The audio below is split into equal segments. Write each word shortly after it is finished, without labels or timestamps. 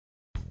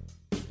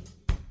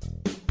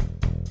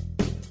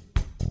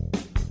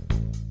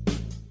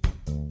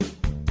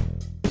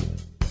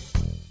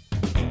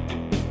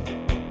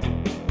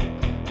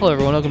Hello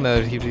everyone, welcome to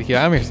LGBTQ.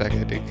 I'm your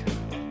second Duke.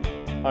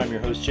 I'm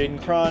your host,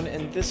 Jaden Cron,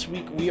 and this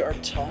week we are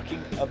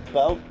talking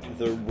about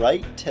The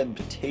Right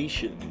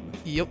Temptation.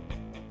 Yep.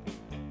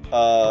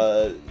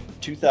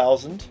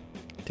 2000.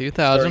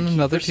 2000,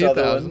 another Kiefer 2000.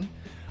 Sutherland.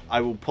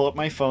 I will pull up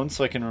my phone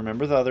so I can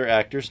remember the other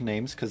actors'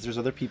 names, because there's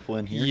other people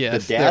in here.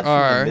 Yes, the dad there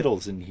are. from The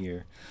Middle's in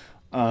here.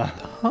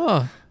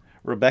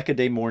 Rebecca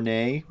De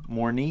Mornay,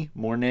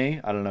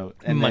 I don't know.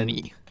 And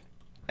Money.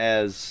 then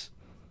as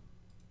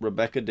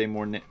Rebecca De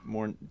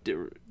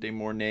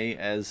Mornay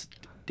as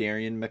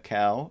Darian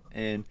McCall,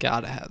 and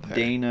Gotta have her.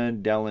 Dana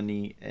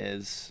Delany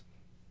as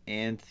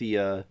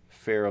Anthea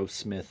Farrow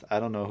Smith. I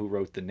don't know who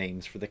wrote the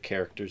names for the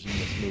characters in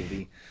this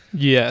movie.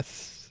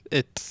 Yes,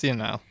 it's,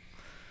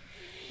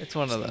 it's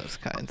one of those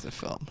kinds of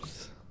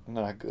films.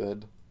 Not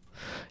good.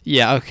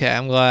 Yeah, okay,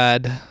 I'm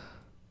glad.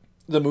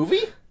 The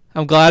movie?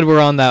 I'm glad we're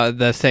on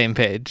the same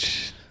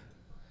page.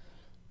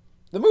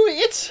 The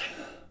movie,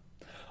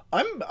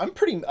 I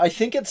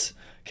think it's,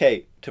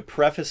 okay, to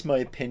preface my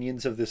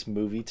opinions of this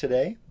movie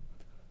today,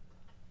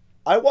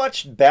 I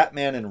watched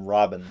Batman and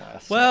Robin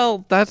last night.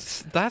 Well,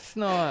 that's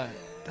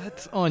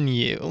on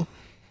you.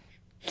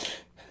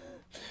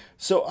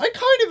 So I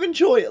kind of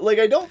enjoy it. Like,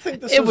 I don't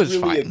think this was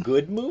really a fine.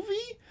 good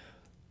movie,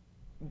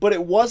 but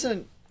it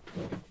wasn't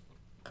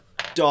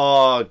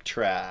dog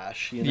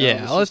trash,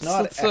 Yeah, This is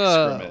not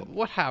excrement.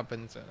 what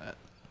happens in it?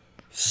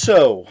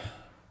 So,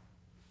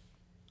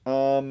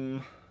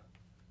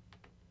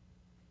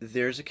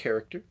 there's a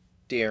character,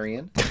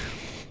 Darian.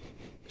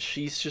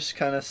 She's just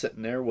kind of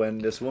sitting there when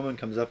this woman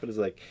comes up and is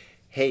like,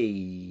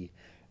 hey,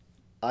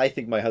 I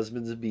think my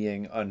husband's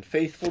being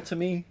unfaithful to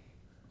me.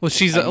 Well,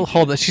 she's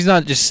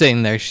not just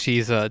sitting there.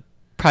 She's a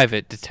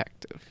private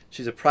detective.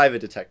 She's a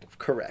private detective,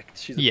 correct.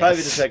 She's a Yes.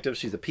 private detective.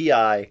 She's a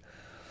PI.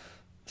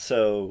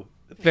 So,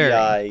 the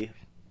PI,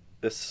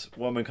 this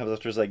woman comes up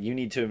to her and is like, you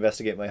need to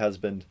investigate my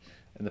husband.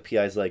 And the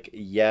PI's like,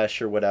 yeah,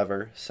 sure,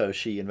 whatever. So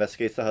she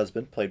investigates the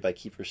husband, played by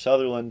Kiefer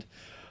Sutherland.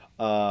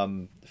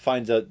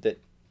 Finds out that,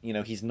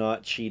 he's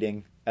not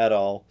cheating at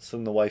all. So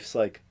then the wife's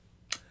like,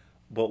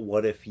 but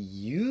what if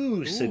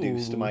you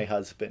seduced my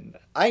husband?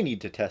 I need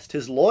to test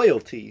his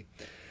loyalty.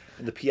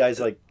 And the PI's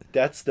like,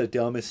 that's the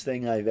dumbest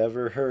thing I've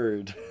ever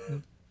heard.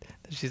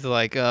 She's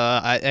like,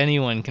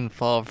 anyone can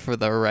fall for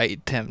the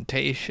right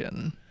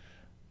temptation.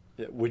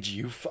 Would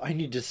you? I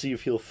need to see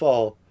if he'll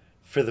fall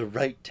for the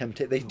right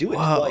temptation. They do it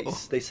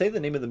twice. They say the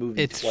name of the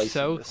movie It's twice.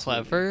 so in this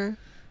clever. movie.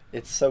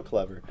 It's so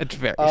clever. It's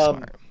very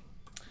smart.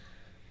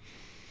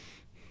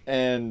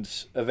 And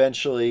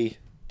eventually,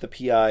 the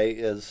PI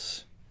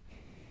is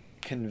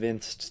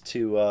convinced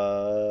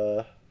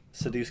to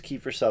seduce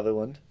Kiefer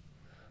Sutherland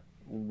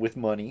with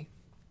money.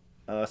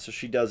 So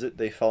she does it.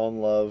 They fall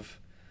in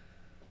love.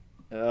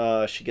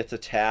 She gets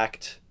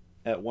attacked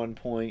at one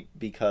point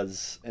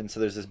and so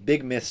there's this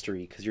big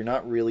mystery because you're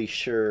not really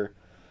sure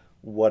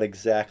what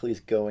exactly is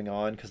going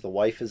on because the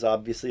wife is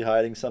obviously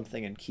hiding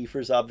something and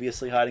Kiefer's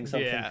obviously hiding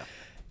something. Yeah.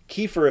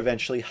 Kiefer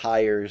eventually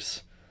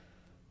hires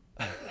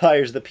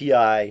the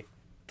PI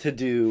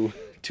to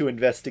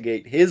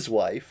investigate his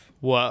wife.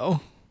 Whoa.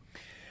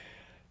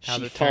 How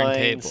She the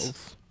finds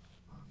turntables.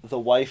 the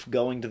wife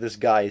going to this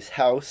guy's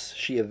house.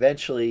 She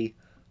eventually,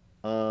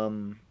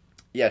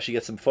 she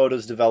gets some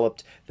photos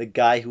developed. The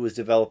guy who was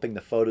developing the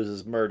photos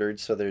is murdered,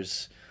 so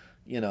there's,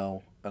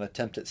 an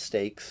attempt at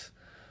stakes.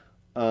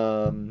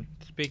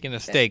 Speaking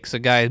of stakes, a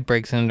guy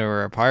breaks into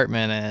her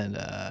apartment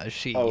and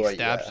she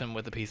stabs him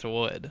with a piece of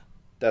wood.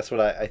 That's what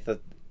I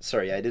thought.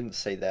 Sorry, I didn't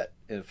say that.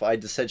 If I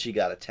just said she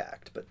got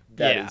attacked, but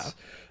that is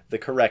the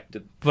correct.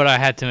 But I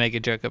had to make a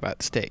joke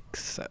about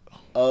stakes, so.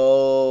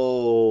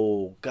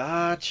 Oh,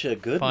 gotcha.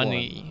 Good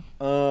Funny.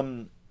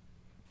 one.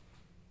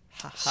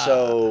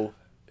 So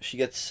she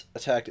gets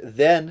attacked.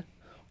 Then,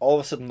 all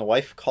of a sudden, the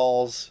wife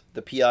calls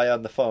the PI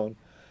on the phone,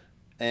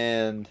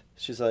 and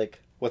she's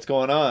like, "What's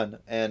going on?"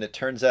 And it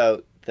turns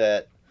out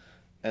that,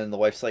 and the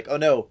wife's like, "Oh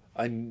no,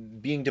 I'm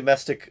being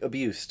domestic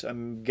abused.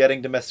 I'm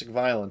getting domestic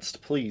violence.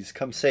 Please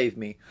come save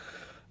me."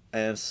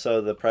 And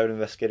so the private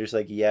investigator's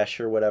like, "Yeah,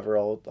 sure, whatever.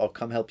 I'll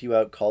come help you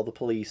out. Call the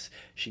police."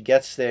 She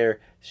gets there.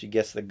 She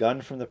gets the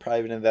gun from the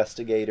private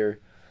investigator.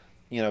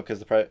 Because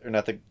the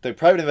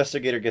private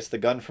investigator gets the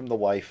gun from the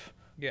wife.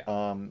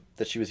 Yeah.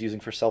 That she was using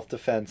for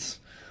self-defense.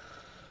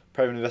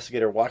 Private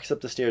investigator walks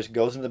up the stairs,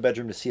 goes in the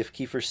bedroom to see if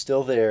Kiefer's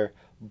still there,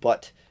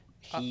 but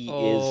he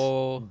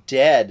is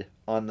dead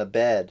on the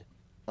bed.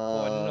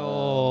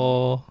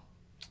 Oh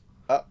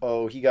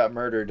no. He got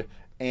murdered.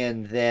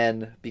 And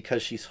then,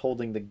 because she's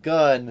holding the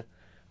gun,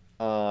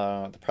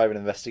 the private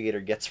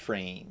investigator gets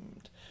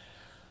framed.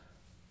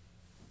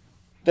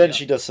 Then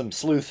she does some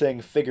sleuthing,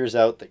 figures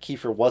out that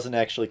Kiefer wasn't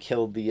actually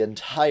killed the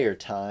entire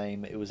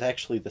time. It was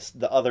actually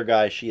the other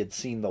guy she had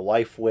seen the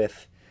wife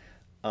with.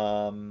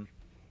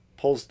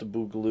 Pulls the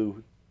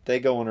boogaloo. They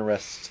go and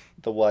arrest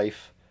the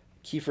wife.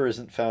 Kiefer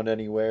isn't found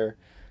anywhere.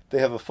 They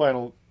have a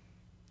final...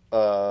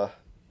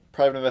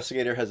 private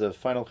investigator has a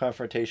final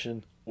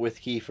confrontation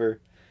with Kiefer.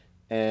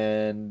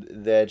 And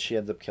then she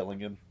ends up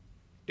killing him.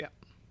 Yeah.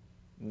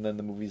 And then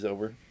the movie's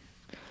over.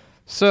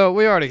 So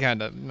we already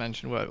kind of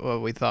mentioned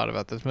what we thought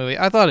about this movie.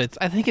 I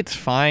think it's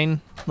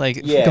fine. Like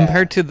Yeah.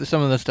 compared to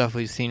some of the stuff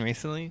we've seen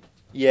recently.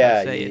 Yeah,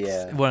 I'd say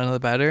yeah. it's one of the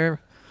better.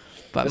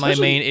 But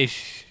Especially,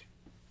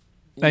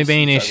 my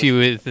main issue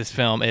with this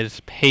film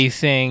is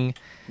pacing.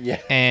 Yeah.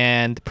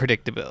 And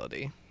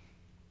predictability.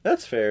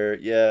 That's fair.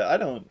 Yeah, I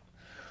don't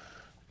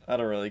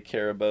really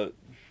care about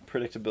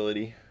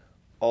predictability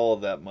all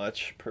that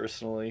much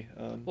personally.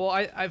 Well,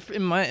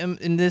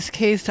 in this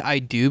case I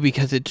do,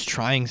 because it's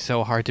trying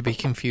so hard to be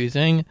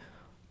confusing,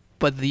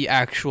 but the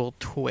actual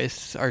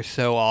twists are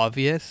so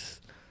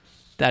obvious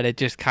that it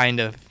just kind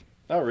of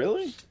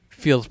really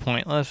feels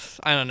pointless.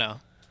 I don't know.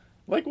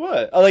 Like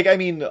what? Like, I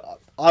mean,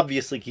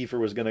 obviously Kiefer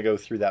was going to go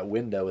through that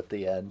window at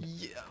the end.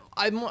 Yeah,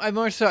 I'm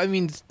more so. I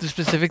mean, the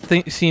specific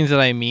scenes that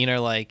I mean are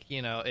like,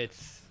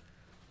 it's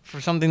for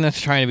something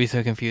that's trying to be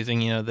so confusing.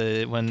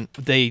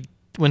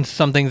 When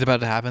something's about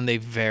to happen, they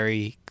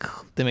make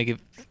it.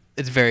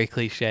 It's very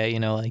cliche.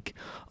 Like,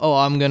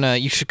 oh,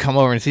 you should come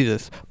over and see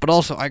this, but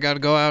also I gotta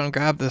go out and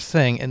grab this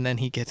thing, and then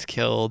he gets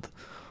killed,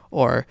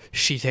 or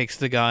she takes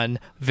the gun.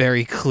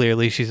 Very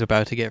clearly, she's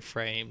about to get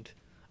framed.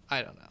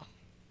 I don't know.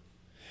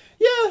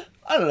 Yeah,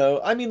 I don't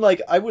know. I mean,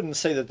 like, I wouldn't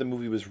say that the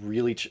movie was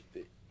really.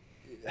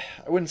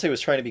 I wouldn't say it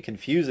was trying to be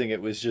confusing.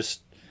 It was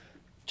just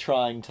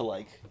trying to,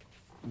 like,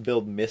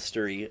 build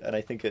mystery, and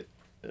I think it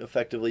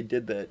effectively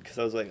did that, because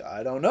I was like,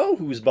 I don't know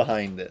who's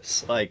behind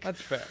this. Like,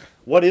 that's fair.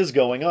 What is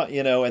going on?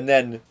 And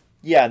then,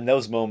 yeah, in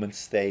those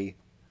moments, they're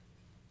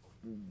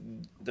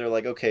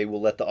like, okay,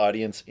 we'll let the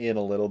audience in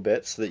a little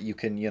bit so that you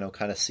can,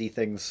 kind of see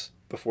things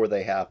before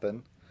they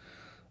happen.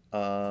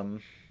 I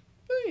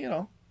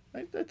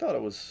thought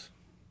it was...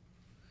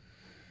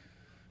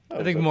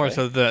 I think more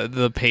so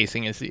the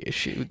pacing is the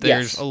issue.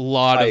 There's a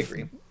lot of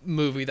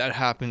movie that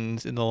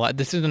happens in the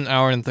this is an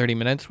hour and 30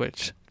 minutes,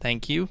 which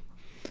thank you.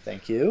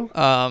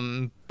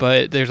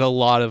 But there's a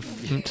lot of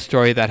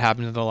story that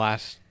happens in the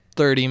last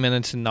 30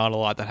 minutes and not a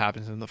lot that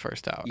happens in the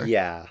first hour.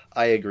 Yeah,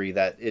 I agree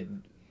that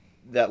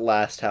that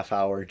last half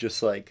hour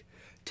just like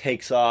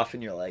takes off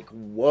and you're like,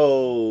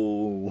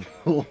 whoa.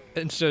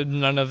 And so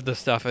none of the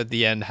stuff at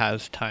the end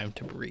has time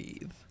to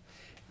breathe.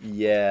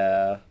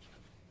 Yeah.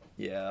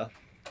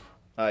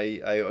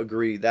 I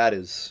agree. That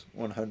is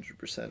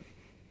 100%.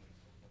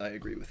 I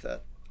agree with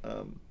that.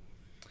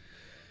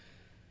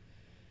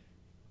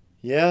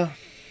 Yeah.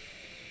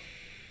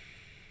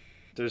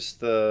 There's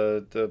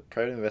the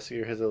private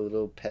investigator has a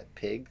little pet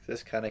pig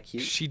that's kind of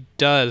cute. She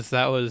does.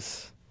 That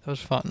was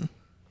fun.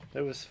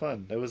 It was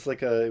fun. It was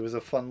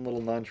a fun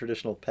little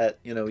non-traditional pet.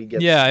 He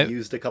gets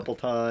used a couple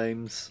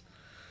times.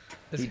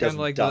 He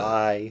doesn't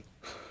die.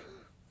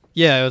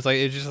 Yeah,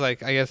 it's just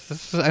like, I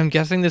guess I'm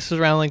guessing this is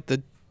around like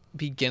the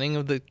beginning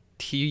of the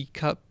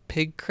teacup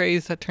pig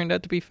craze that turned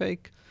out to be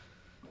fake.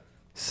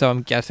 So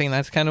I'm guessing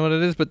that's kind of what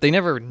it is, but they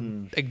never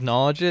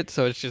acknowledge it,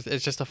 so it's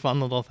just a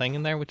fun little thing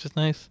in there, which is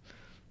nice.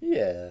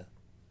 Yeah.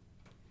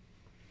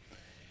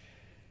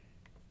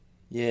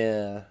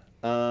 Yeah.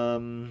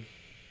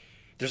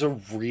 There's a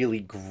really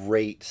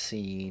great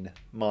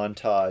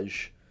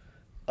montage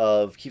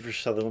of Kiefer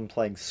Sutherland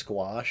playing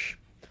squash.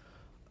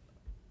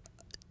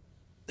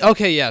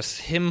 Okay, yes,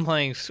 him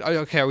playing...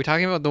 Okay, are we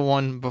talking about the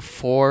one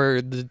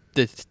before the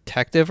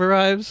detective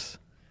arrives?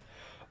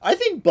 I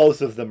think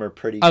both of them are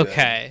pretty good.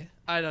 Okay,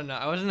 I don't know.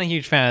 I wasn't a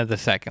huge fan of the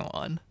second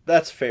one.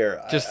 That's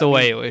fair. Just the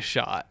way it was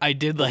shot. I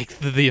did like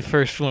the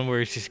first one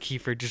where it's just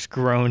Kiefer just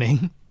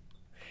groaning.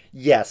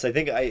 Yes, I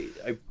think I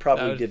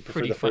probably did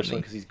prefer the first one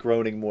because he's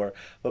groaning more.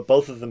 But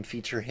both of them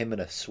feature him in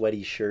a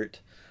sweaty shirt.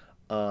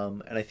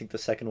 And I think the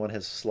second one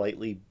has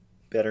slightly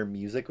better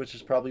music, which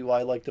is probably why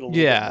I liked it a little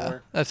bit more. Yeah,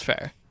 that's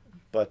fair.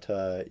 But,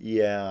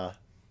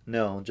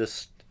 no,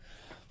 just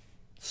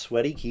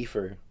sweaty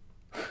Kiefer.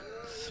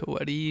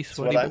 Sweaty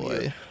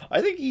boy.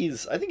 I think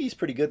he's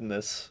pretty good in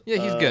this. Yeah,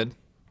 he's good.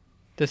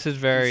 This is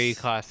very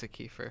classic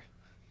Kiefer.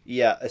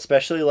 Yeah,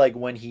 especially like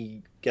when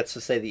he gets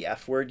to say the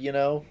F word,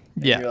 And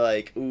yeah. You're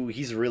like, ooh,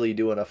 he's really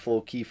doing a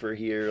full Kiefer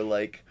here.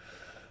 Like,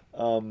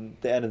 the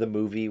end of the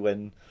movie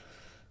when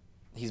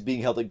he's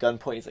being held at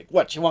gunpoint, he's like,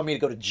 what, you want me to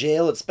go to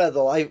jail and spend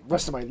the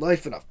rest of my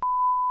life in a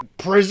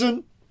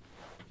prison?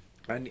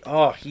 And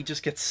he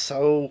just gets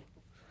so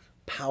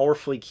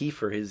powerfully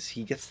Kiefer.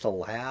 He gets to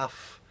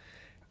laugh,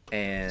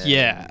 and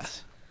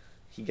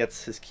he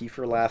gets his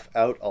Kiefer laugh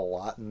out a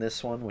lot in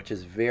this one, which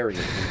is very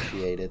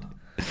appreciated.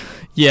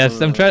 Yes,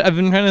 I've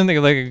been trying to think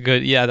of like a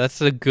good. Yeah, that's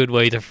a good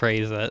way to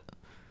phrase it.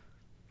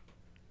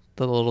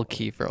 The little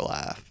Kiefer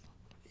laugh.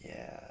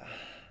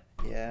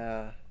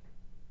 Yeah,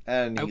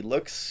 and he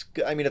looks.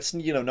 I mean, it's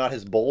not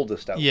his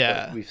boldest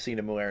outfit we've seen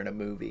him wear in a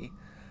movie.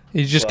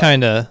 He's just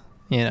kind of.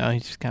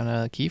 He's just kind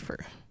of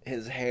Kiefer.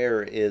 His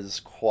hair is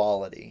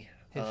quality.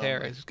 His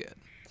hair is good.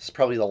 This is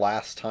probably the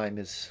last time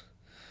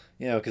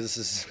because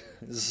this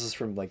is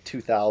from like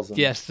 2000.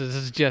 Yes, this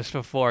is just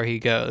before he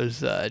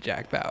goes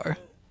Jack Bauer.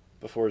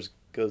 Before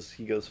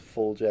he goes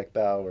full Jack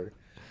Bauer.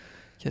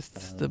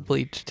 Just the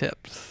bleach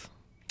tips.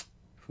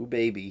 Who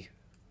baby?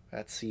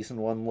 That season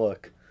 1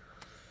 look.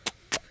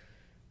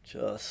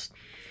 Just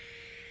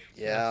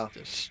Yeah.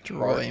 Just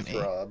destroy me.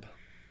 Heartthrob.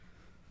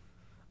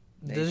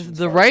 Nation's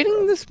The writing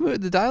in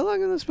heartthrob. the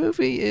dialogue in this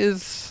movie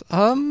is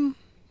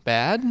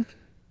bad.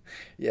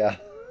 Yeah.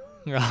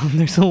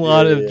 There's a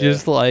lot Yeah, of yeah.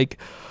 just like,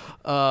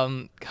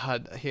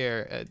 God,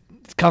 here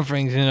it's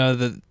comforting to know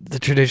that the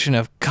tradition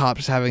of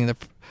cops having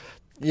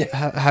Yeah.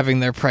 having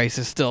their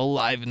prices still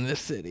alive in this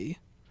city.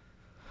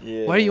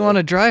 Yeah. Why do you want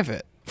to drive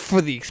it?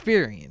 For the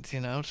experience,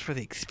 it's for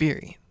the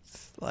experience.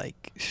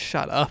 Like,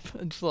 shut up.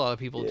 Just a lot of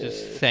people Yeah.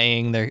 just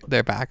saying their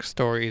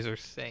backstories or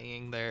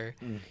saying their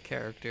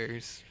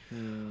characters.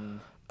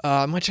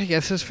 Which I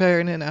guess is fair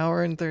in an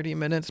hour and 30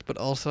 minutes, but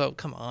also,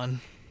 come on.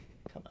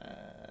 Come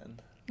on.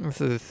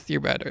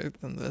 You're better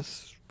than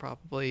this,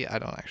 probably. I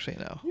don't actually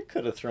know. You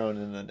could have thrown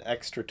in an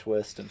extra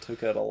twist and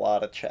took out a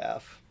lot of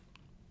chaff.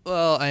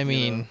 Well, I you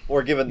mean, know?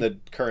 Or given the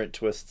current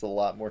twists a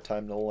lot more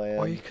time to land.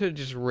 or you could have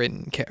just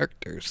written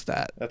characters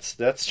that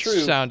That's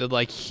true. sounded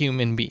like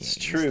human beings.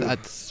 It's true.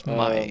 That's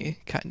my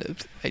kind of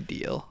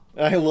ideal.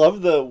 I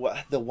love the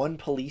one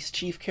police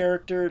chief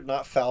character,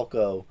 not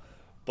Falco,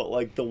 but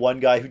like the one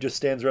guy who just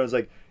stands around and is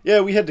like, yeah,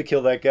 we had to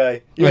kill that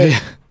guy. Yeah,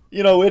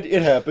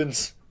 it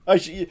happens. I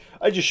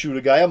just shoot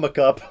a guy. I'm a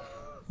cop.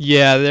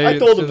 Yeah, I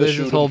told him to there's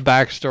shoot this whole him.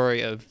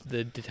 backstory of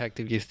the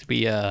detective used to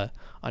be a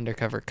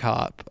undercover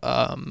cop,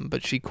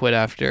 but she quit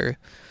after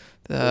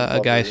a guy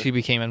Undercover. she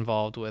became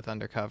involved with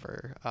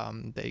undercover.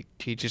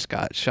 She just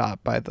got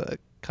shot by the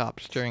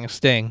cops during a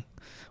sting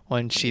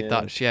when she Yeah.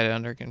 thought she had it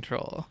under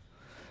control.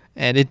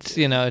 And it's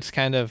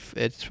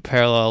it's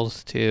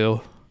parallels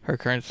to her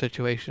current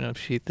situation of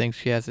she thinks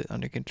she has it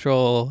under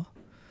control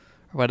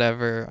or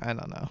whatever. I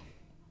don't know.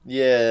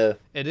 Yeah.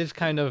 It is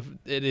kind of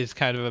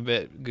a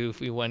bit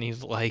goofy when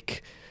he's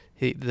like,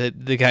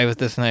 the guy with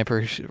the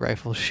sniper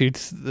rifle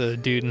shoots the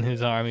dude in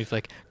his arm. He's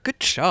like,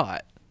 "Good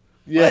shot."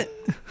 Yeah.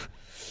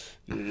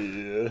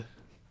 Yeah.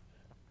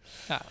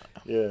 I don't know.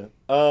 Yeah.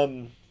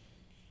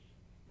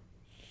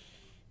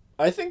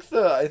 I think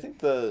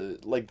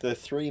the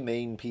three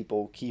main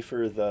people,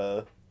 Kiefer,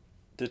 the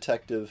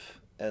detective,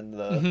 and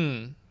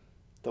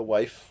the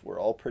wife, were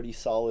all pretty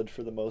solid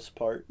for the most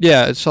part.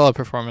 Yeah, it's solid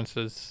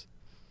performances.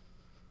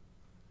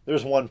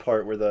 There's one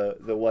part where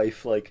the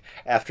wife, like,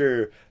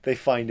 after they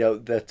find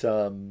out that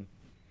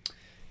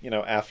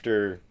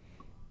after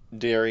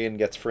Darian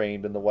gets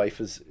framed and the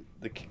wife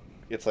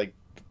it's like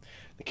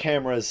the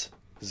camera's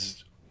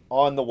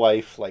on the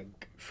wife,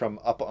 like from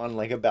up on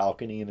like a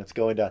balcony, and it's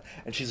going down,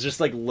 and she's just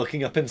like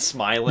looking up and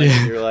smiling,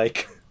 and you're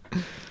like,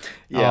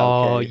 yeah,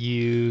 Oh, okay.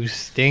 you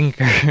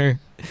stinker.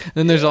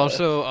 Then there's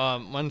also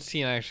one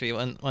scene, actually,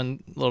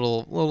 one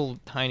little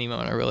tiny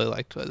moment I really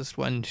liked was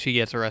when she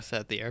gets arrested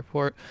at the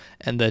airport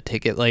and the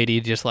ticket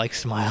lady just like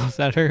smiles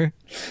at her.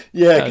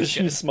 Yeah, That was because she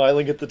good. was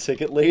smiling at the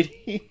ticket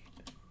lady.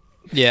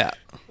 Yeah,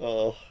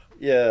 Oh,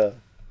 yeah.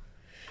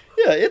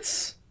 Yeah,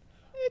 it's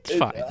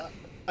fine.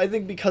 I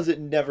think because it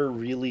never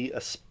really, I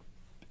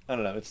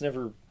don't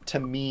know, to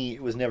me,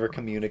 it was never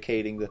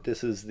communicating that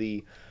this is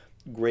the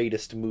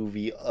greatest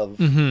movie of,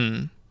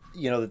 Mm-hmm.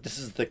 that this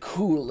is the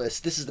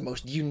coolest, this is the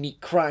most unique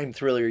crime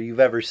thriller you've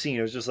ever seen.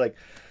 It was just like,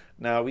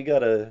 no, we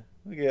got a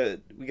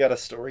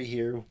story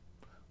here.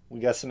 We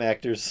got some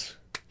actors.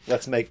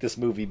 Let's make this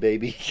movie,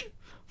 baby.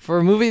 For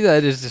a movie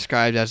that is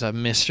described as a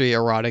mystery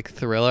erotic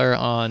thriller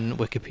on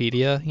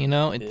Wikipedia,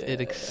 it Yeah.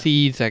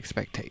 exceeds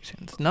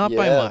expectations. Not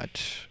by Yeah.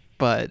 much,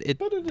 but it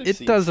exceeds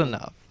does them.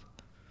 enough.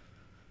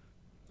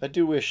 I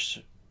do wish,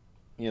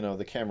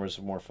 the cameras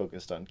were more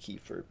focused on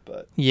Kiefer,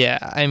 but Yeah,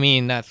 I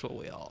mean that's what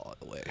we all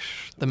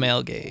wish. The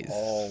male gaze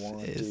all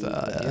want is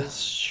when his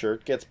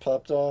shirt gets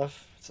popped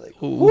off. It's like,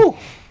 Ooh. whoo,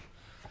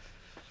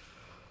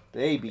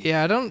 baby.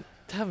 Yeah, I don't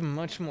have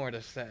much more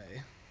to say.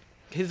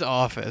 His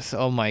office,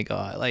 oh my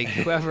god. Like,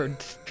 whoever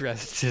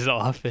dressed his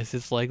office,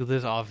 it's like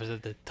this office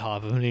at the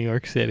top of New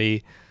York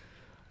City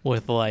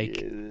with,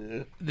 like,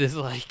 Yeah. this,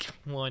 like,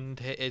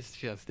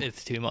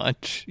 it's too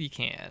much. You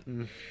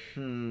can't.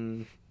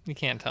 Hmm. You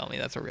can't tell me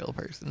that's a real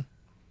person.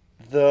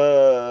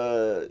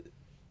 The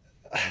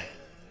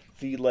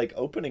like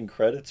opening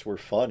credits were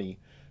funny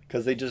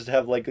because they just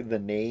have like the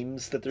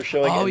names that they're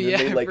showing, Oh, and yeah,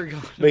 then they I like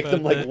forgot make about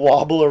them like that.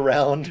 wobble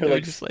around or They were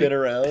like just, spin like-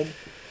 around.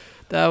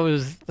 That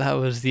was,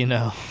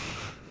 Yeah,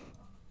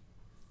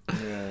 I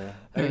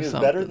Or think it's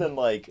better something. than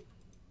like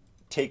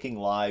Taking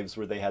Lives,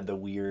 where they had the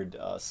weird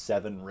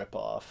Seven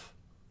ripoff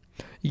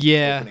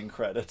yeah. opening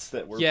credits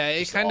that were Yeah, it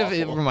just kind of,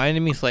 it awful. reminded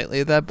me slightly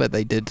of that, but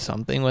they did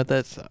something with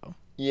it, so,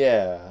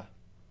 Yeah.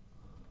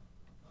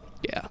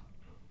 yeah.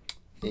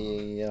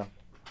 Yeah.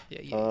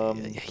 Yeah.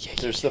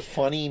 There's the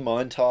funny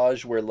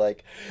montage where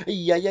like,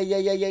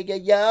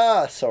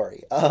 yeah.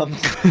 Sorry.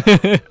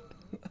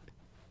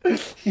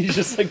 You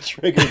just like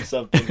triggered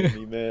something in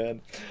me,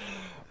 man.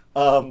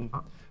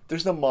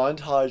 There's the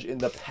montage in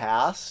the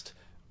past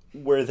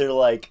where they're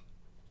like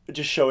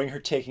just showing her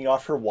taking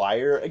off her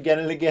wire again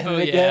and again Oh,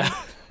 and again. yeah.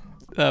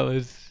 That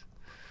was...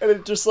 And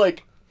it just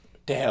like,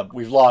 damn,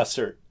 we've lost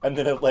her. And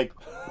then it like,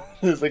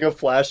 there's like a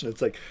flash and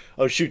it's like,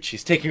 oh shoot,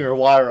 she's taking her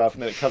wire off.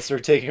 And then it cuts to her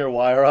taking her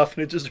wire off,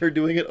 and it's just her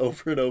doing it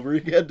over and over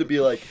again to be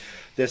like,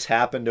 this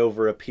happened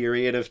over a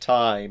period of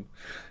time.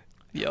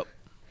 Yep.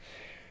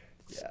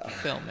 Yeah.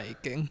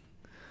 Filmmaking.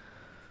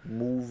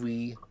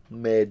 Movie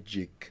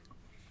magic.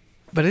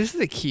 But is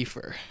it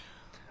Kiefer?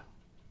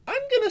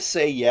 I'm gonna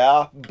say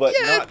yeah, but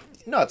Yeah.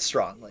 not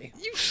strongly.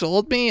 You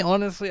sold me.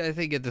 Honestly, I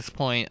think at this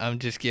point I'm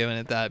just giving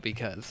it that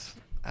because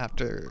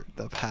after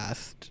the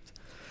past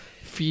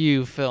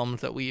few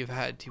films that we've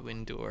had to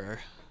endure,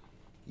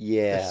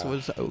 Yeah. this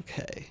was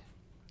okay.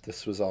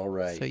 This was all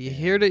right. So you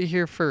heard it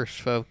here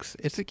first, folks.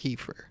 It's a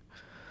Kiefer.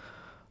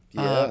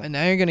 Yeah. And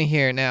now you're going to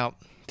hear, now,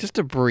 just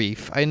a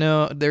brief. I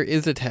know there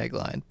is a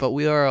tagline, but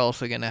we are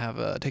also going to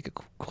have take a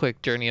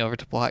quick journey over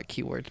to plot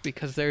keywords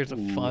because there's a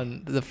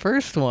fun. The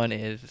first one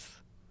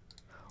is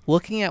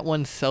looking at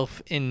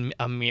oneself in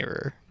a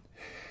mirror,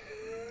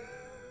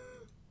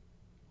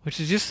 which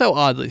is just so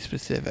oddly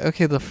specific.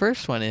 Okay, the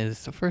first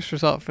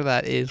result for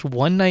that is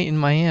One Night in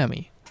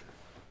Miami.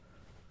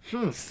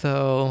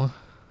 So,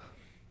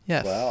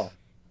 yes. Wow.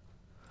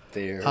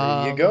 There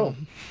you go.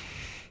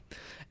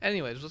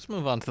 Anyways, let's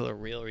move on to the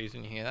real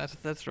reason here.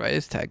 That's right,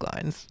 his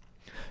taglines.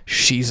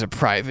 She's a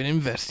private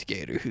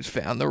investigator who's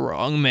found the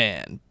wrong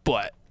man,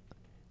 but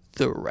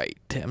the right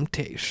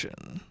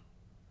temptation.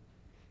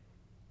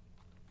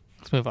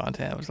 Let's move on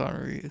to Amazon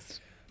reviews.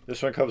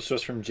 This one comes to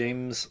us from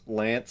James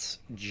Lance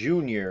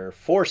Jr.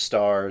 4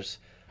 stars.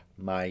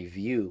 My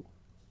View.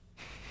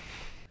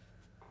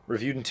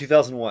 Reviewed in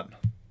 2001.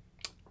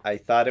 I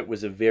thought it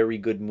was a very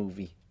good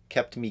movie.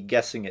 Kept me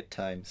guessing at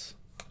times.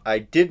 I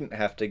didn't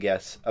have to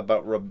guess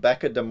about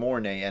Rebecca De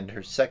Mornay and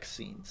her sex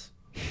scenes.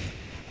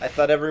 I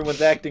thought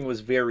everyone's acting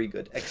was very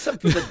good,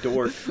 except for the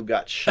dork who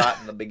got shot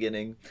in the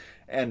beginning,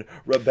 and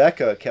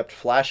Rebecca kept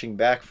flashing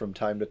back from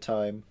time to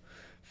time.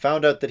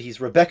 Found out that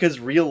he's Rebecca's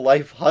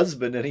real-life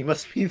husband, and he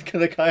must be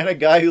the kind of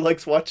guy who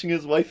likes watching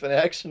his wife in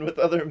action with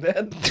other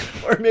men.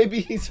 Or maybe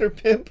he's her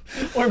pimp.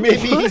 Or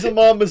maybe he's a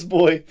mama's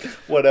boy.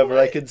 Whatever.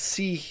 I can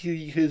see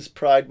his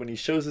pride when he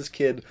shows his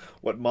kid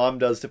what mom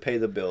does to pay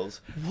the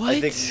bills. What? I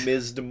think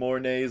Ms. De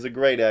Mornay is a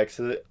great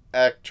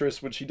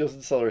actress when she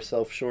doesn't sell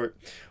herself short.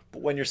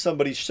 But when you're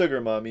somebody's sugar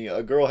mommy,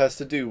 a girl has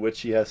to do what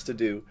she has to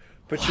do.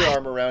 Put your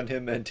arm around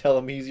him and tell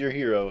him he's your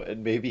hero,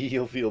 and maybe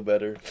he'll feel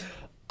better.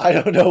 I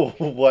don't know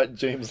what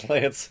James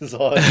Lance is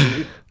on,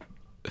 dude.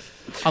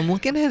 I'm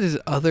looking at his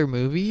other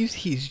movies.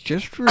 He's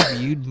just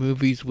reviewed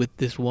movies with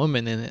this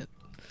woman in it.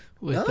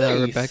 With Nice.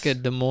 Rebecca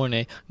De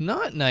Mornay.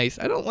 Not nice.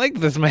 I don't like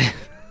this man.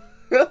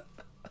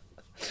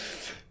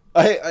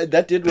 I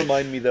that did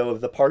remind me, though,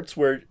 of the parts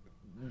where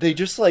they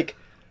just, like...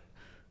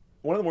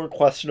 One of the more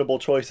questionable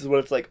choices when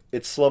it's like,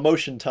 it's slow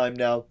motion time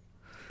now.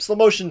 Slow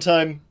motion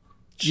time.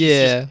 She's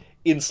Yeah. just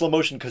in slow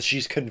motion because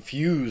she's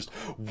confused.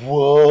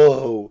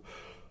 Whoa.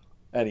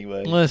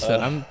 Anyway.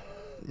 Listen,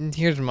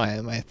 here's my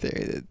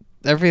theory. That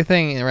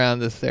everything around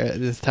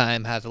this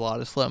time has a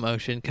lot of slow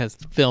motion because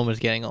film is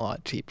getting a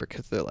lot cheaper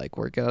because they're like,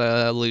 we're going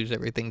to lose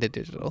everything to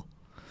digital.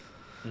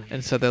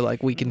 And so they're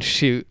like, we can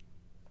shoot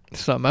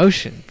slow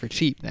motion for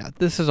cheap now.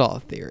 This is all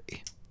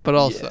theory, but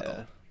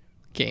also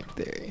game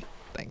theory.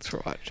 Thanks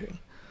for watching.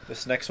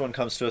 This next one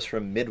comes to us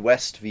from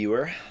Midwest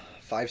Viewer.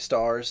 5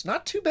 stars.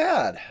 Not too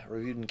bad.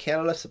 Reviewed in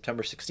Canada,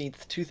 September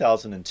 16th,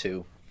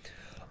 2002.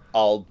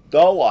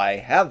 Although I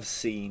have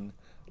seen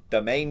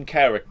the main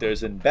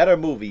characters in better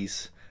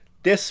movies,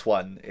 this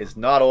one is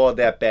not all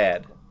that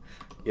bad.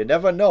 You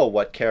never know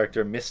what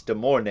character Miss De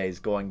Mornay is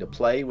going to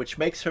play, which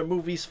makes her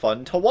movies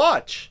fun to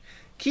watch.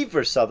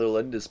 Kiefer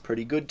Sutherland is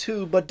pretty good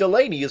too, but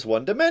Delaney is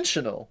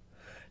one-dimensional.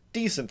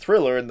 Decent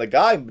thriller, and the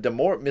guy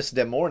Miss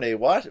De Mornay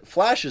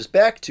flashes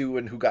back to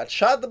and who got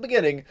shot at the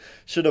beginning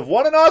should have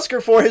won an Oscar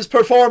for his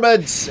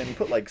performance! And he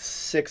put like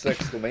 6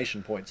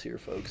 exclamation points here,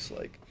 folks.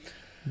 Like,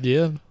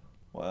 Yeah.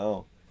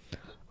 wow.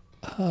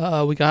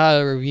 We got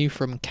a review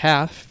from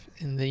CAF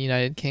in the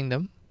United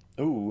Kingdom.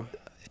 Ooh.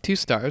 2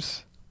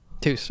 stars.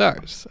 2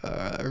 stars.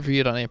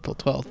 Reviewed on April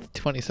 12th,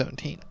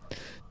 2017.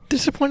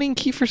 Disappointing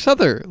Kiefer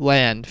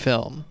Sutherland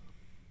film.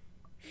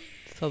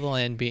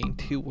 Sutherland being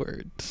 2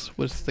 words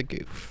was the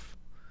goof.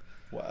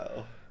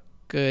 Wow.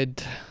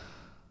 Good.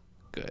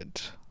 A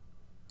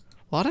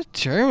lot of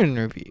German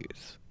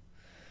reviews.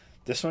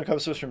 This one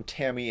comes to us from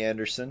Tammy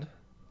Anderson.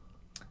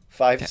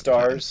 5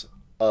 stars.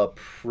 A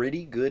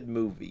pretty good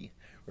movie.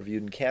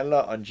 Reviewed in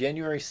Canada on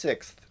January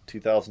 6th,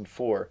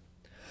 2004.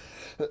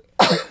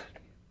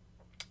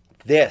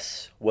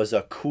 This was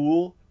a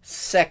cool,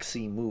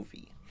 sexy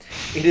movie.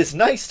 It is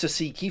nice to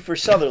see Kiefer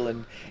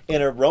Sutherland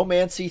in a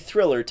romancy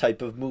thriller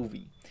type of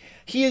movie.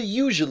 He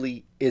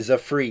usually is a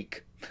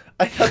freak.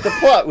 I thought the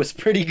plot was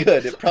pretty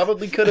good. It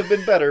probably could have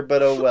been better,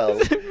 but oh well.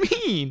 What does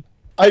it mean?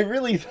 I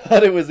really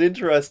thought it was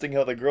interesting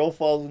how the girl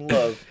falls in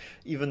love,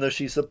 even though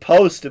she's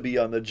supposed to be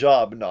on the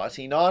job.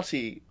 Naughty,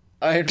 naughty.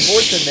 I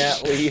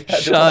unfortunately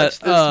had to watch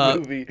this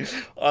movie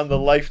on the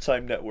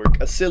Lifetime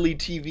Network, a silly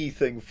TV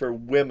thing for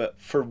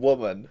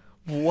women.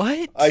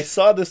 What? I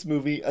saw this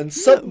movie and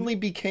suddenly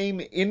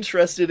became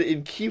interested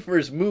in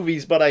Kiefer's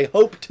movies, but I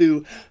hope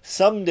to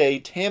someday.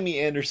 Tammy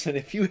Anderson,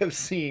 if you have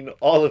seen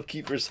all of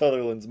Kiefer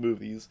Sutherland's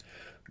movies,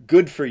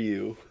 good for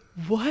you.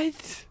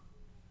 What?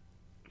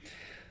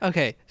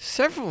 Okay,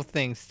 several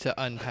things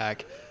to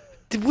unpack.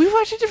 Did we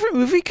watch a different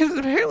movie? Because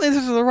apparently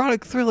this is an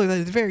erotic thriller that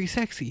is very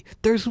sexy.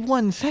 There's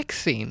one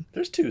sex scene.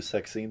 There's 2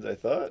 sex scenes, I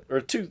thought. Or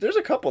 2. There's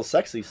a couple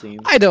sexy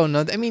scenes. I don't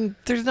know. I mean,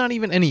 there's not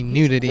even any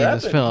nudity in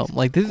this film.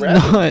 Like, this is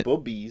grabbing not...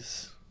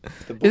 boobies.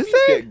 The boobies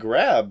there? get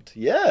grabbed.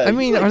 Yeah. I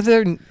mean, like, is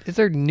there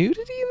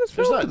nudity in this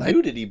there's film? not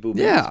nudity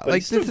boobies. Yeah, but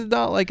like, this is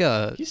not like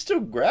a... He's still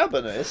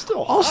grabbing it. It's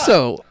still hot.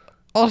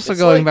 Also It's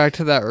going like- back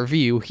to that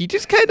review, he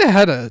just kind of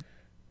had a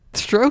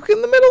stroke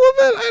in the middle of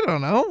it. I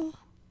don't know.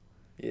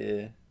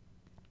 Yeah.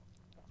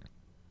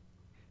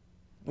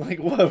 Like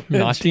what?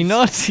 Naughty,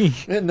 naughty.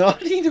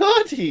 Naughty,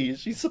 naughty.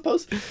 She's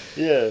supposed.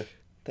 Yeah.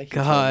 Thank you.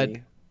 God.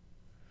 Tony.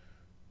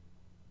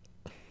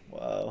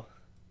 Wow.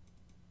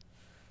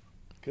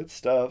 Good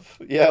stuff.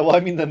 Yeah. Well, I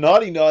mean, the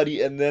naughty,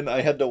 naughty, and then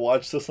I had to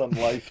watch this on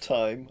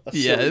Lifetime. A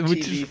Yeah, silly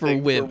which TV is for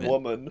thing women. For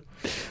woman.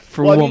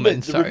 For Well, I mean, woman,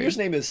 the sorry. reviewer's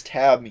name is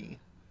Tammy.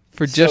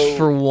 Just so-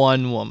 for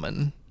one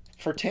woman.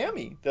 For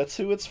Tammy. That's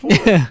who it's for.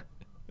 Yeah.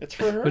 It's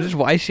for her. Which is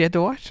why she had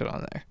to watch it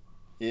on there.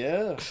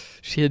 Yeah.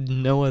 She had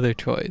no other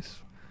choice.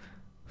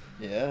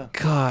 Yeah.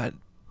 God.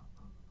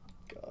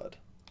 God.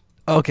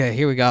 Okay,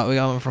 here we got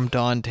one from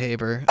Dawn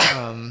Tabor.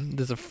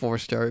 This is a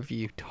 4-star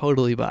review,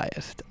 totally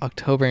biased.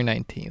 October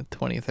 19th,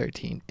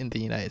 2013, in the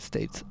United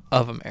States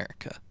of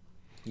America.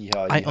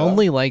 Yeah. I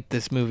only liked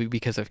this movie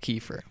because of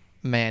Kiefer.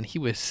 Man, he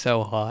was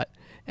so hot,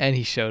 and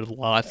he showed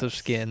lots of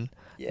skin.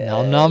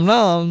 Nom nom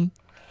nom.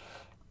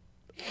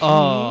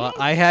 Oh,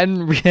 I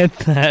hadn't read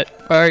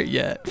that part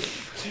yet.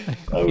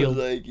 I was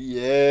like,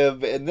 yeah,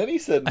 and then he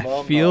said, I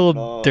 "Mom, feel nom,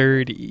 nom."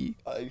 dirty.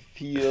 I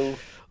feel.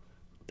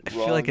 I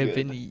feel like I've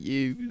wronged. been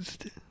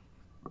used.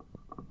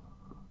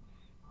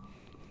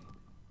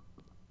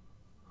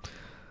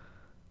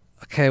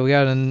 Okay, we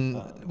got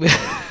another.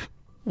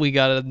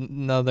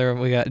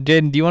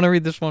 Jaden, do you want to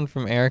read this one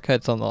from Erica?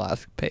 It's on the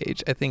last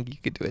page. I think you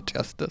could do it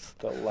justice.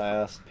 The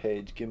last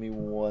page. Give me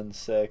 1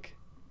 sec.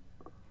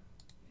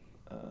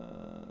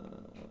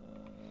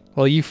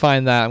 Well, you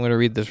find that. I'm going to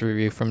read this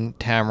review from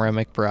Tamara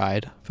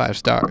McBride. 5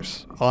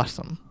 stars.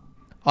 Awesome.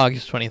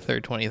 August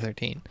 23rd,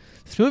 2013.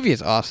 This movie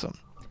is awesome.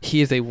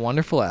 He is a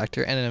wonderful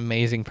actor and an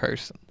amazing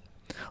person.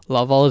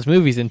 Love all his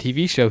movies and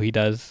TV show he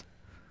does.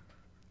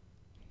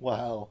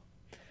 Wow.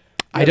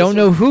 I don't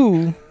know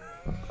who.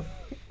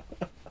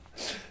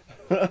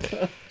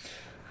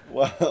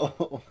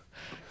 Wow.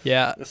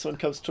 Yeah. This one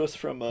comes to us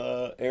from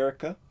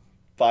Erica.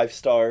 5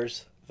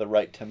 stars. The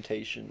Right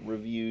Temptation.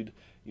 Reviewed.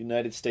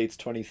 United States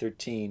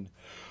 2013.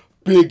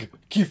 Big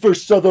Kiefer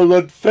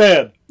Sutherland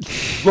fan.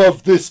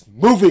 Love this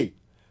movie.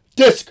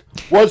 Disc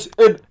was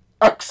in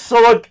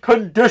excellent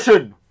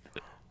condition.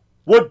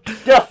 Would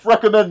def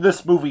recommend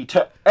this movie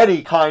to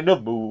any kind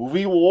of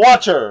movie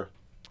watcher.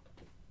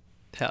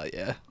 Hell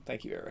yeah.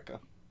 Thank you, Erica.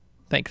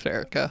 Thanks,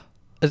 Erica.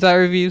 Is that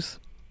reviews?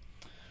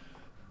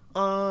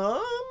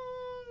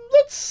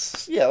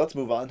 Let's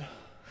move on.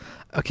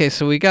 Okay,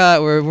 so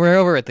we're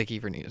over at the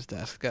Kiefer News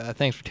Desk.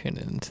 Thanks for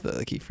tuning in to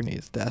the Kiefer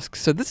News Desk.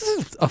 So this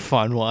is a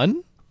fun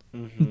one.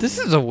 Mm-hmm. This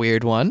is a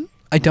weird one.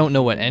 I don't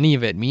know what any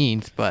of it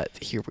means, but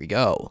here we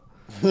go.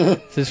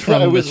 This is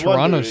from the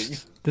Toronto.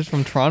 This is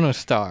from Toronto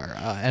Star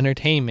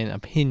Entertainment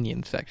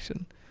Opinion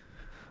section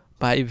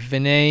by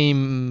Vinay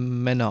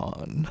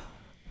Menon.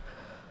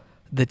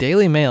 The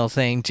Daily Mail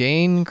saying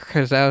Jane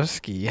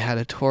Krakowski had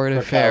a torrid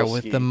affair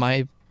with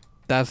the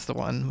That's the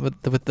one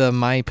with the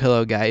My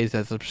Pillow guy is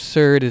as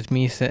absurd as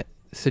me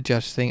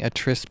suggesting a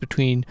tryst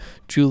between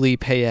Julie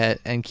Payette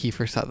and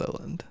Kiefer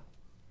Sutherland.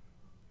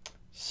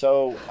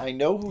 So I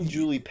know who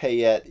Julie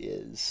Payette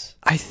is.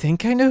 I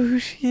think I know who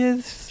she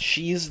is.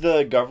 She's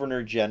the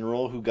Governor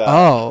General who got.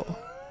 Oh,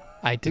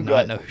 I did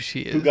not know who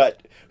she is.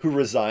 Who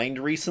resigned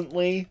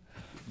recently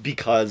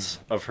because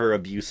of her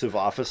abusive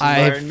office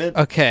environment.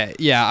 Okay,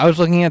 yeah, I was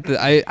looking at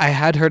I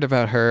had heard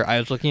about her. I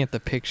was looking at the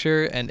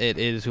picture, and it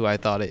is who I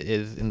thought it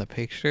is in the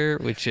picture,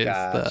 which is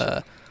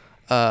Gotcha.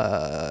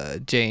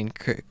 the Jane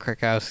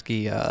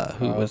Krakowski,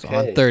 who was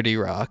on 30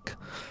 Rock.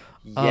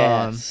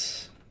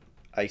 Yes.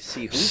 I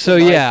see. Who's so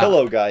the My yeah,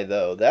 Pillow guy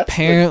though? That's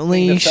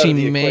apparently the thing that's out she of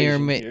the may or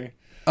equation may. here.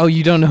 Oh,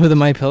 you don't know who the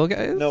My Pillow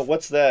guy is? No,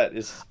 what's that?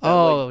 Is that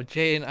Oh,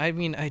 Jane. I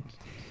mean, I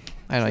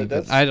don't So even.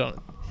 that's- I don't.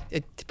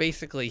 It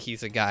basically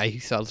he's a guy who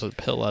sells a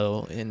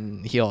pillow,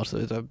 and he also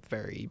is a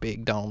very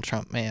big Donald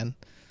Trump man.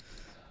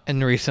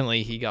 And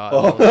recently he got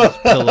all of his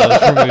pillows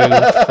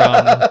removed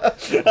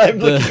from. I'm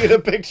looking at a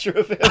picture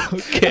of him.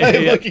 Okay,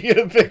 I'm yeah. looking at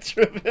a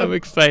picture of him. I'm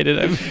excited.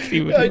 I'm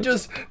see I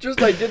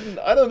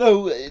don't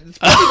know. It's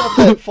probably not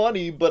that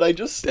funny, but I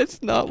just.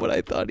 That's not what I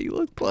thought he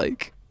looked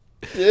like.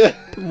 Yeah.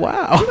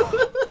 Wow.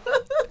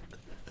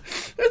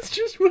 That's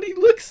just what he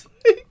looks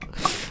like.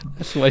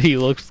 That's what he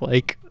looks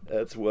like.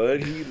 That's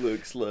what he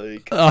looks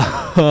like.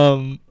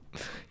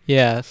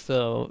 Yeah,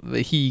 so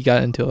he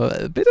got into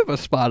a bit of a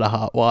spot of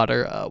hot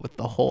water with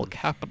the whole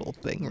Capitol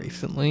thing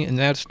recently, and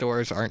now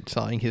stores aren't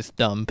selling his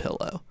dumb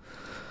pillow.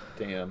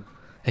 Damn.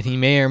 And he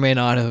may or may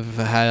not have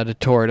had a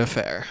torrid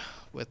affair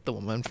with the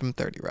woman from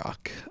 30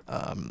 Rock,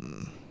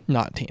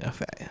 not Tina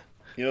Fey.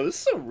 You know,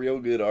 this is a real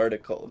good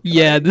article.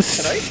 Yeah, Can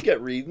I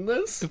get reading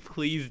this?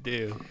 Please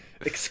do.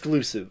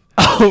 Exclusive.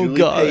 Oh, Julie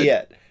God.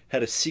 Payette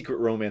had a secret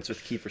romance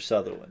with Kiefer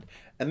Sutherland.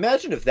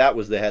 Imagine if that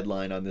was the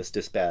headline on this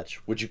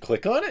dispatch. Would you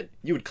click on it?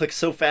 You would click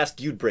so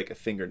fast you'd break a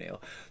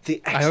fingernail.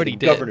 The I already acting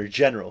did. governor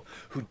general,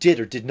 who did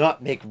or did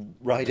not make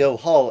Rydell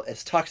Hall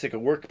as toxic a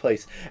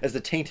workplace as a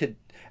tainted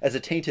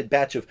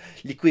batch of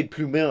liquid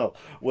plumel,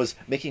 was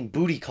making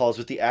booty calls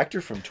with the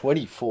actor from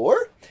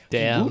 24?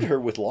 Damn. He wooed her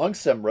with long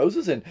stem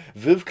roses and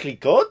Veuve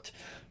Clicquot?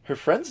 Her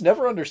friends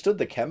never understood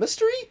the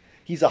chemistry?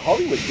 He's a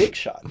Hollywood big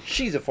shot.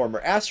 She's a former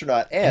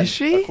astronaut and, Is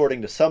she?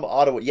 according to some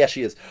Ottawa... Yeah,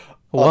 she is.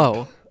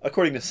 Whoa.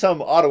 According to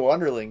some Ottawa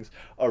underlings,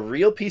 a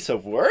real piece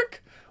of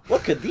work?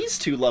 What could these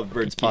two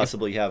lovebirds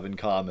possibly have in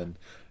common?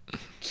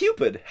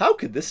 Cupid, how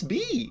could this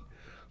be?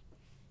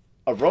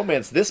 A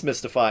romance this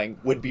mystifying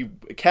would be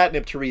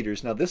catnip to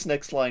readers. Now, this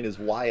next line is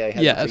why I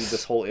had to read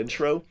this whole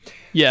intro.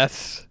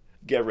 Yes.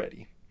 Get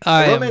ready.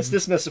 A romance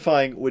this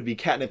mystifying would be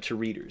catnip to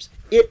readers.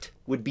 It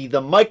would be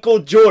the Michael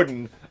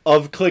Jordan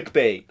of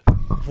clickbait.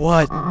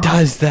 What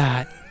does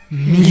that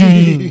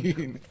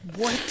mean?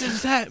 What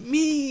does that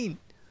mean?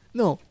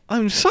 No,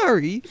 I'm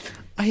sorry.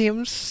 I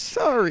am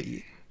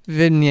sorry.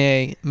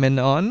 Vignette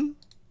Menon.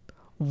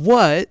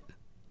 What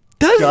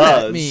does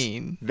that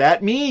mean?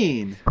 That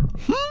mean?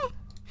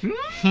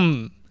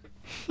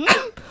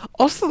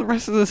 Also, the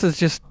rest of this is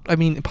just, I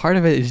mean, part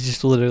of it is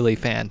just literally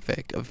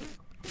fanfic of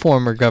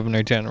former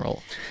Governor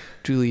General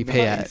Julie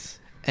Payette Nice.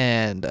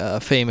 and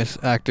famous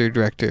actor,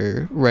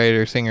 director,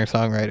 writer, singer,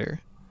 songwriter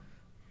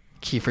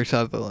Kiefer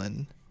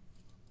Sutherland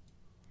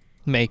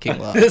making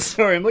love.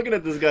 Sorry, I'm looking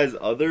at this guy's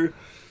other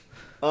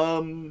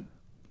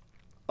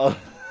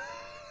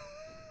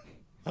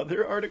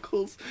other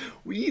articles.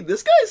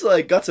 This guy's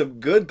like got some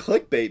good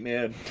clickbait,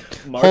 man.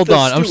 Hold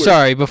on, I'm Stewart.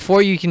 sorry.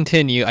 Before you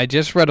continue, I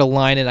just read a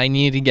line and I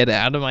need to get it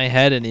out of my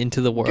head and into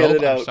the world. Get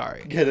it I'm out.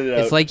 sorry. Get it out.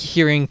 It's like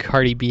hearing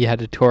Cardi B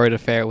had a torrid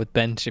affair with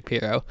Ben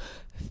Shapiro.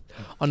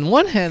 On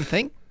one hand,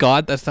 thank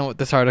God that's not what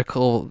this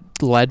article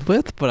led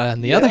with, but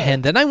on the other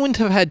hand, then I wouldn't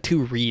have had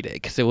to read it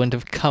because it wouldn't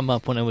have come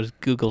up when I was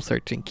Google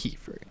searching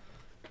Kiefer.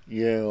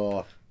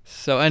 Yeah.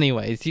 So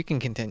anyways, you can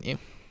continue.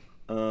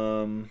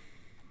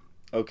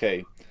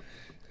 Okay.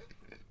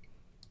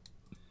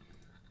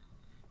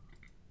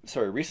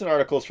 Sorry, recent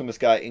articles from this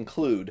guy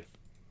include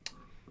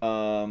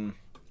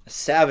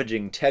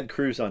savaging Ted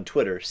Cruz on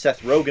Twitter.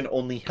 Seth Rogen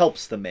only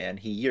helps the man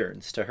he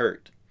yearns to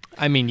hurt.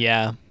 I mean,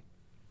 yeah.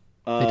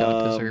 I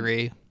don't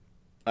disagree.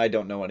 I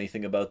don't know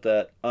anything about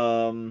that.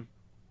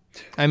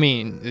 I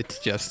mean, it's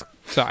just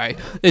sorry.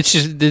 It's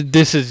just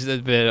this is a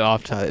bit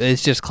off topic.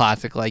 It's just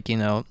classic, like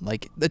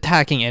like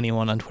attacking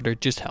anyone on Twitter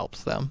just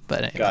helps them.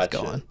 But anyways, Gotcha.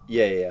 go on.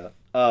 Yeah.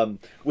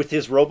 With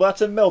his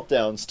robots and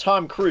meltdowns,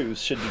 Tom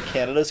Cruise should be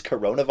Canada's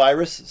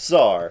coronavirus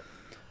czar.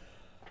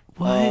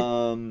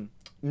 What?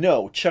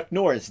 No, Chuck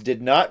Norris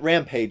did not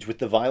rampage with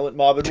the violent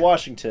mob in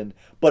Washington,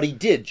 but he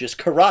did just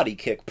karate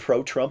kick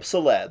pro-Trump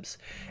celebs.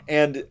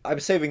 And I'm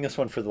saving this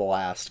one for the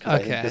last, because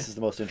I think this is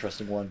the most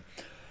interesting one.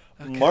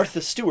 Okay.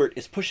 Martha Stewart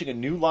is pushing a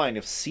new line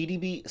of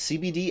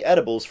CBD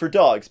edibles for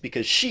dogs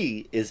because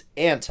she is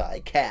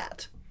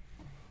anti-cat.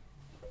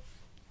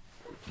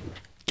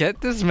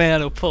 Get this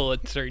man a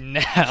Pulitzer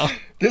now.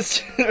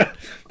 This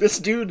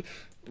dude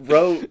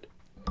wrote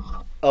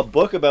a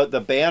book about the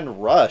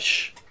band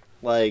Rush.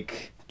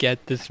 Like,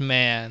 get this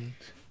man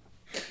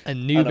a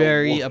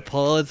Newbery, a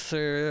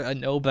Pulitzer, a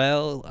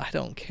Nobel. I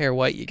don't care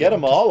what you get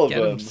him. All of them.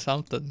 Get him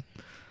something.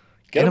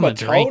 Get him a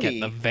drink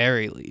Tony. at the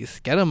very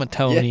least. Get him a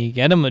Tony. Yeah.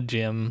 Get him a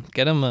Jim.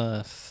 Get him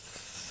a.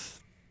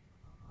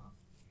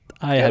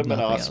 Get him an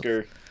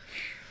Oscar.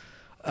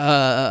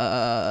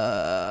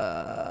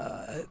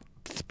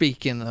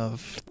 Speaking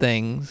of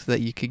things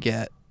that you could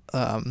get,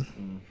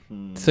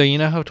 so you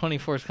know how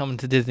 24 is coming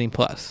to Disney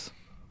Plus.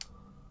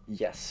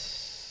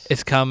 Yes,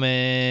 it's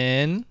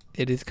coming.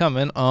 It is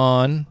coming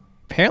on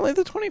apparently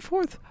the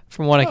 24th,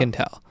 from what I can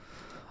tell.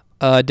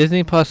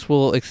 Disney Plus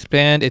will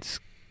expand its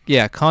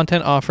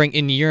content offering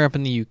in Europe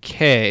and the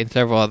UK and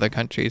several other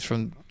countries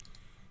from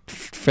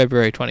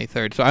February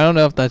 23rd. So I don't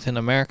know if that's in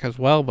America as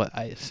well, but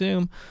I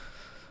assume.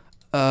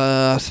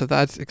 So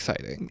that's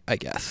exciting, I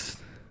guess.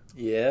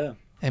 Yeah.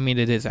 I mean,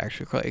 it is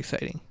actually quite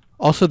exciting.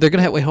 Also, they're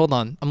gonna wait. Hold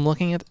on, I'm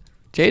looking at.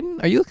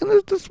 Jaden, are you looking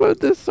at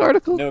this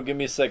article? No, give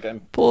me a sec. I'm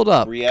pulled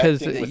up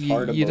because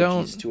you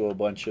don't to a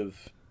bunch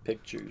of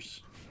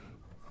pictures.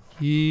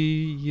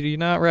 You're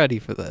not ready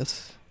for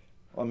this.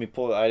 Let me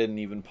pull. I didn't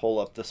even pull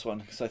up this one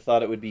because I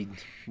thought it would be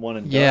one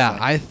and done. Yeah,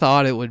 I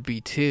thought it would be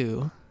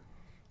too.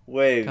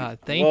 Wait. God,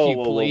 thank you,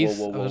 police.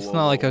 It's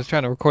not like I was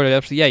trying to record an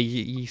episode. Yeah,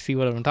 you see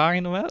what I'm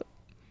talking about?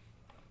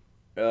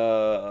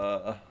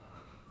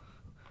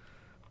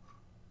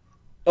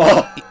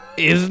 Oh,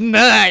 it's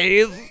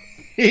nice.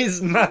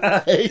 He's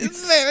nice.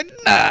 It's very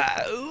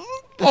nice.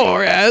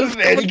 Boraz.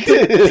 Very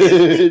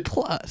good.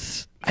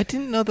 Plus, I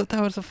didn't know that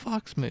was a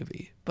Fox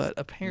movie, but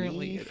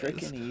apparently it is.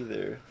 Freaking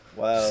either.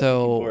 Wow.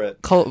 So,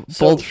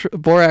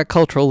 Borat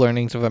Cultural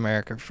Learnings of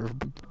America for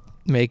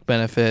Make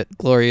Benefit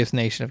Glorious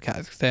Nation of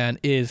Kazakhstan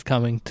is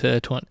coming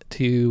to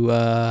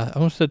I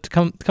almost said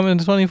coming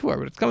to 24,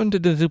 but it's coming to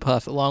Disney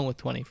Plus along with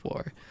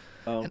 24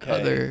 and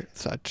other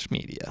such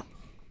media.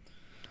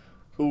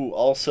 Ooh,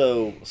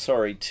 also,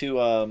 sorry,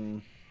 uh,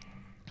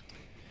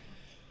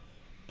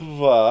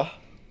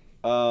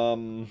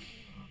 um,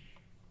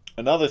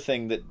 another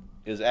thing that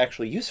is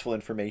actually useful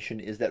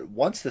information is that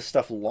once this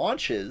stuff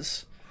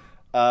launches,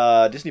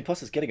 Disney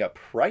Plus is getting a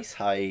price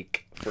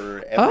hike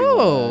for everyone.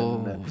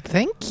 Oh,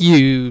 thank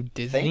you,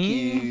 Disney. Thank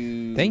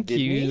you. Thank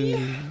Disney.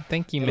 you.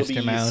 Thank you, It'll Mr.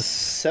 be Mouse.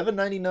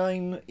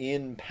 $7.99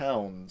 in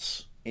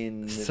pounds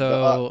in the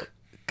So, UC.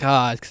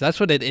 God, because that's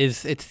what it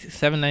is. It's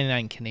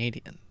 $7.99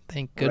 Canadian.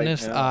 Thank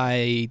goodness now.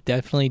 I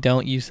definitely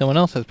don't use someone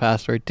else's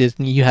password.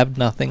 Disney, you have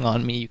nothing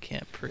on me. You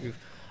can't prove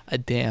a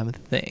damn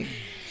thing.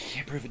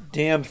 Can't prove a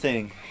damn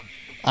thing.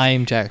 I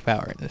am Jack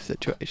Bauer in this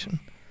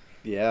situation.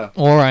 Yeah.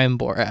 Or I'm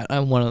Borat.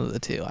 I'm one of the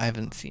two. I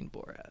haven't seen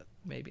Borat.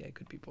 Maybe I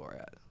could be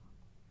Borat.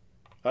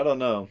 I don't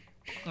know.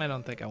 I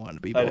don't think I want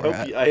to be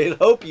Borat. I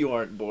hope you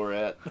aren't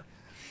Borat.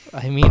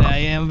 I mean, I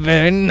am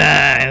very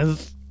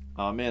nice.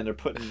 Oh man, they're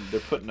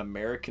putting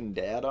American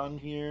Dad on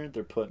here.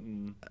 They're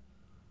putting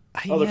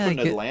Yeah, they're putting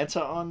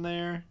Atlanta on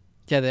there.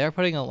 Yeah, they are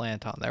putting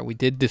Atlanta on there. We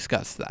did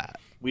discuss that.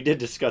 We did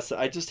discuss it.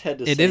 I just had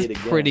to say It it is again.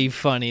 pretty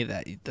funny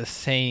that the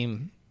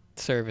same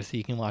service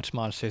you can watch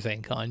Monsters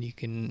Inc. on, you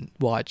can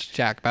watch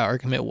Jack Bauer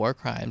commit war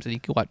crimes, and you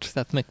can watch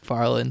Seth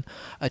MacFarlane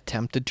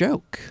attempt a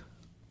joke.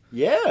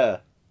 Yeah.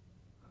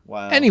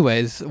 Wow.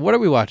 Anyways, what are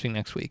we watching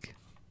next week?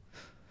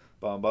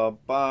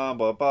 I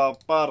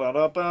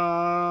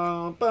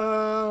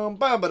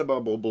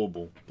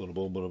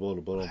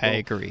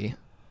agree.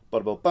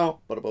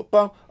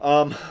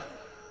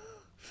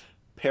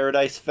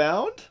 Paradise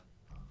Found?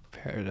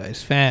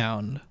 Paradise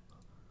Found.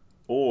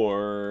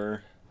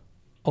 Or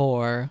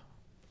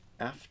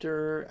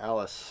After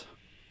Alice.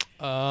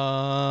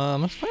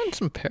 Let's find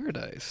some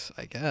Paradise,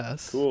 I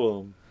guess.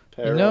 Cool.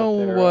 You know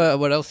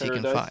what else Paradise?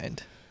 You can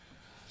find?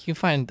 You can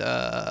find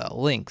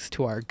links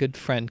to our good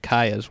friend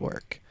Kaya's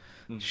work.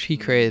 Mm-hmm. She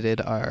created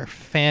our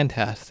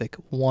fantastic,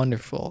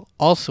 wonderful,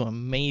 also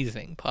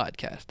amazing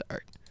podcast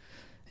art.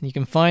 And you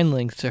can find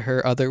links to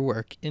her other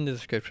work in the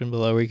description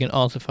below, where you can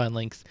also find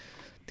links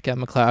to Kevin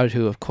MacLeod,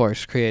 who, of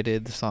course,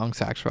 created the song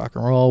Sax Rock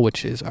and Roll,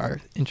 which is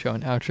our intro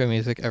and outro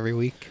music every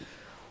week.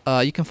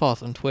 You can follow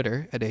us on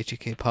Twitter at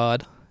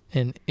HAKPod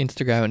and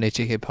Instagram at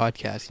HAK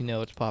Podcast. You know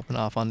what's popping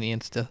off on the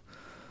Insta,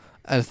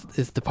 as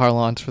is the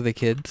parlance for the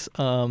kids.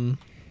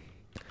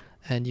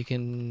 And you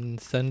can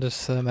send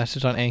us a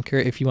message on Anchor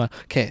if you want.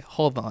 Okay,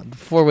 hold on.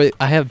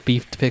 I have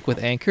beef to pick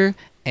with Anchor.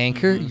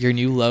 Anchor, your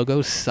new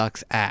logo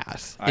sucks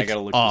ass. I gotta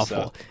look awful.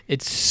 this up.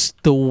 It's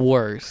the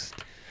worst.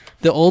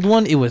 The old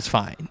one, it was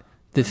fine.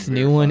 This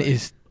new one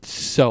is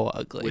so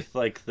ugly. With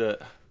like this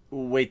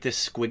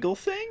squiggle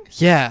thing?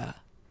 Yeah.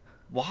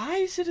 Why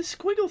is it a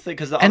squiggle thing?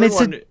 Because the other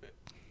one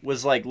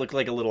was looked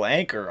like a little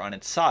anchor on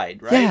its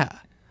side, right? Yeah.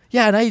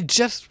 Yeah, and I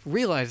just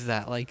realized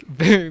that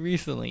very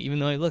recently, even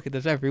though I look at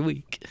this every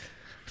week.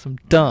 So I'm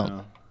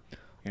dumb.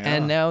 Yeah.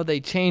 And now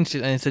they changed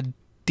it, and it's a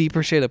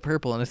deeper shade of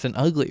purple, and it's an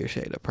uglier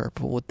shade of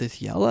purple with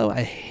this yellow.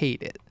 I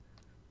hate it.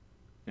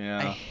 Yeah.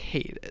 I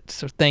hate it.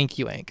 So thank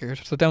you, Anchor.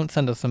 So don't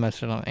send us a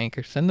message on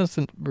Anchor. Send us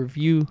a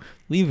review.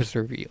 Leave us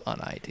a review on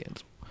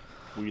iTunes.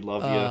 We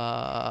love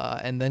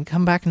you. And then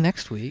come back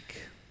next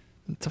week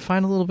to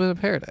find a little bit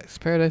of Paradise.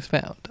 Paradise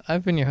Found.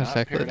 I've been your host,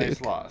 Zach Paradise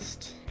Duke.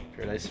 Lost.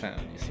 Paradise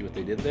Found. You see what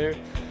they did there?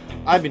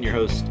 I've been your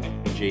host,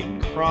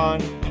 Jaden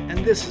Cron,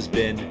 and this has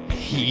been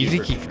Easy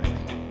Kiefer.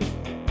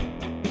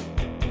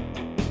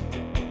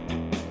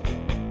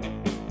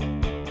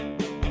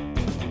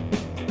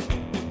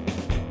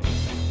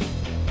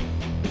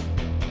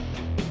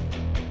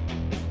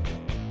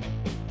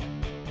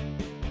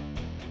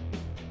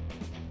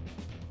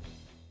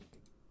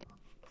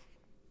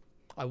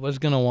 I was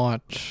gonna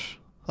watch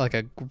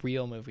a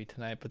real movie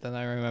tonight, but then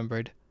I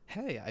remembered,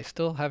 hey, I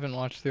still haven't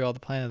watched through all the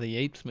Planet of the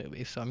Apes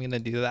movies, so I'm gonna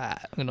do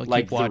that. I'm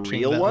gonna keep watching the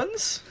real them.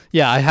 ones.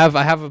 Yeah, I have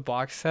a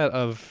box set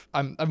of.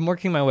 I'm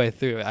working my way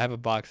through it. I have a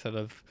box set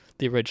of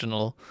the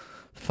original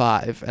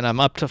 5, and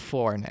I'm up to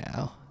 4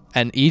 now,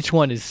 and each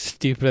one is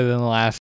stupider than the last.